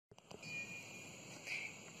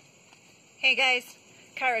Hey guys,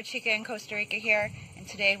 Rica in Costa Rica here, and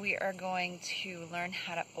today we are going to learn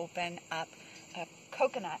how to open up a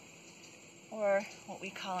coconut, or what we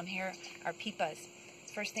call them here, our pipas.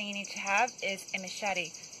 First thing you need to have is a machete,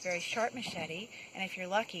 very sharp machete, and if you're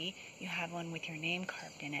lucky, you have one with your name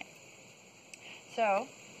carved in it. So,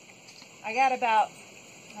 I got about,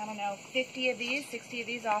 50 of these, 60 of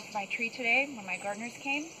these off my tree today when my gardeners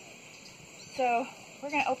came. So, we're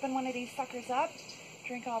going to open one of these suckers up,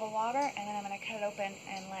 drink all the water, and then I'm going to cut it open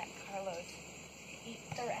and let Carlos eat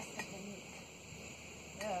the rest of the meat.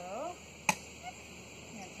 So,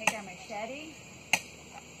 I'm going to take our machete,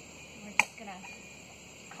 and we're just going to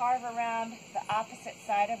carve around the opposite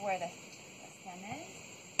side of where the stem is,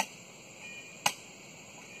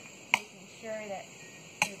 making sure that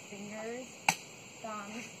your fingers,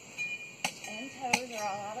 thumbs, and toes are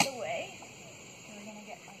all out of the way. So we're going to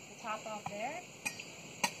get like the top off there.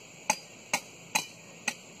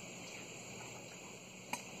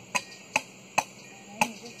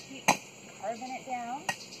 Carving it down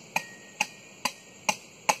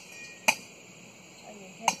so you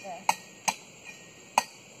hit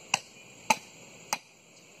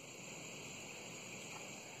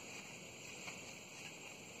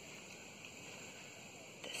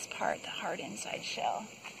this part, the hard inside shell.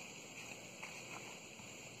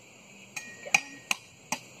 Keep going.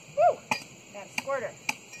 Woo! Got a squirter.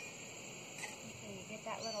 So you get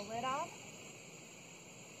that little lid off.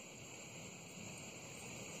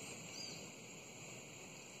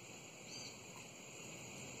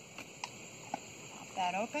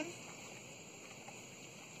 That open.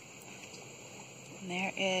 And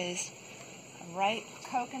there is a ripe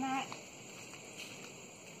coconut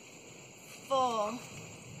full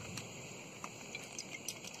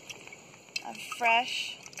of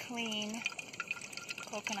fresh, clean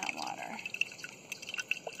coconut water.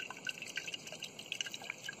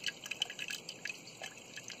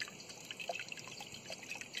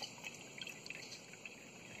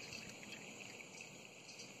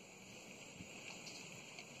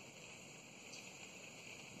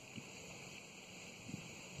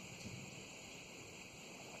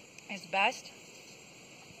 It's best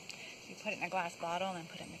you put it in a glass bottle and then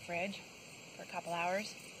put it in the fridge for a couple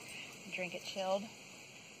hours and drink it chilled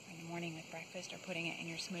in the morning with breakfast, or putting it in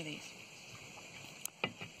your smoothies.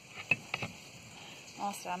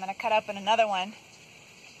 Also, I'm going to cut open another one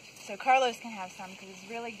so Carlos can have some, because it's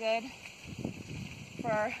really good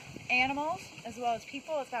for animals as well as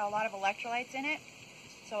people. It's got a lot of electrolytes in it,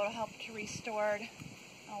 so it'll help to restore an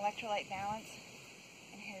electrolyte balance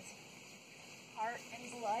in his heart and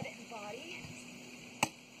blood and body,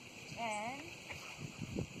 and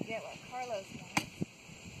get what Carlos wants.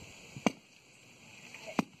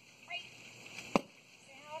 Cut it right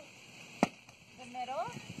down the middle,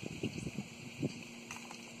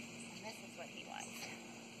 and this is what he wants.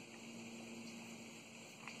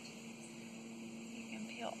 You can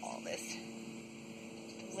peel all this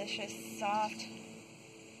delicious, soft,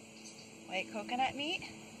 white coconut meat.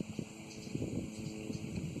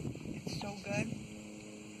 So good.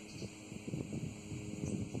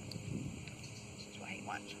 That's what he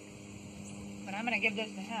wants. But I'm going to give this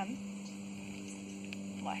to him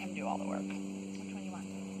and let him do all the work. Which one you want?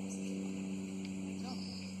 So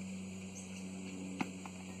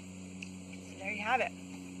there you have it.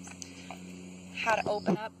 How to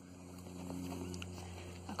open up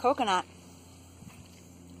a coconut.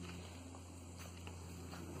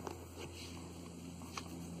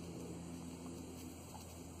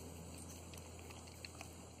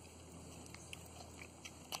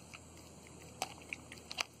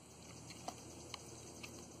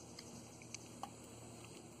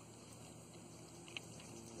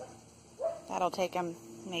 That'll take him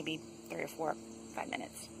maybe 3 or 4, 5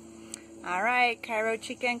 minutes. All right,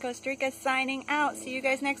 Rica in Costa Rica signing out. See you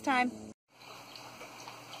guys next time.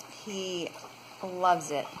 He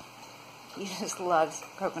loves it. He just loves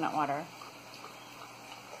coconut water.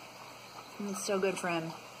 And it's so good for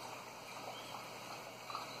him.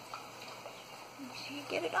 You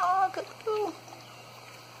get it all, cuckoo.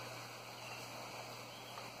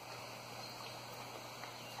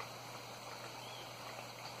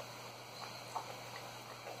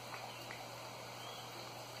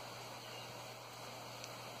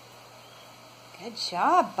 Good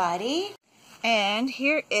job, buddy. And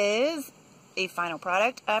here is a final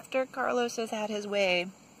product after Carlos has had his way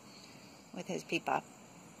with his pipa.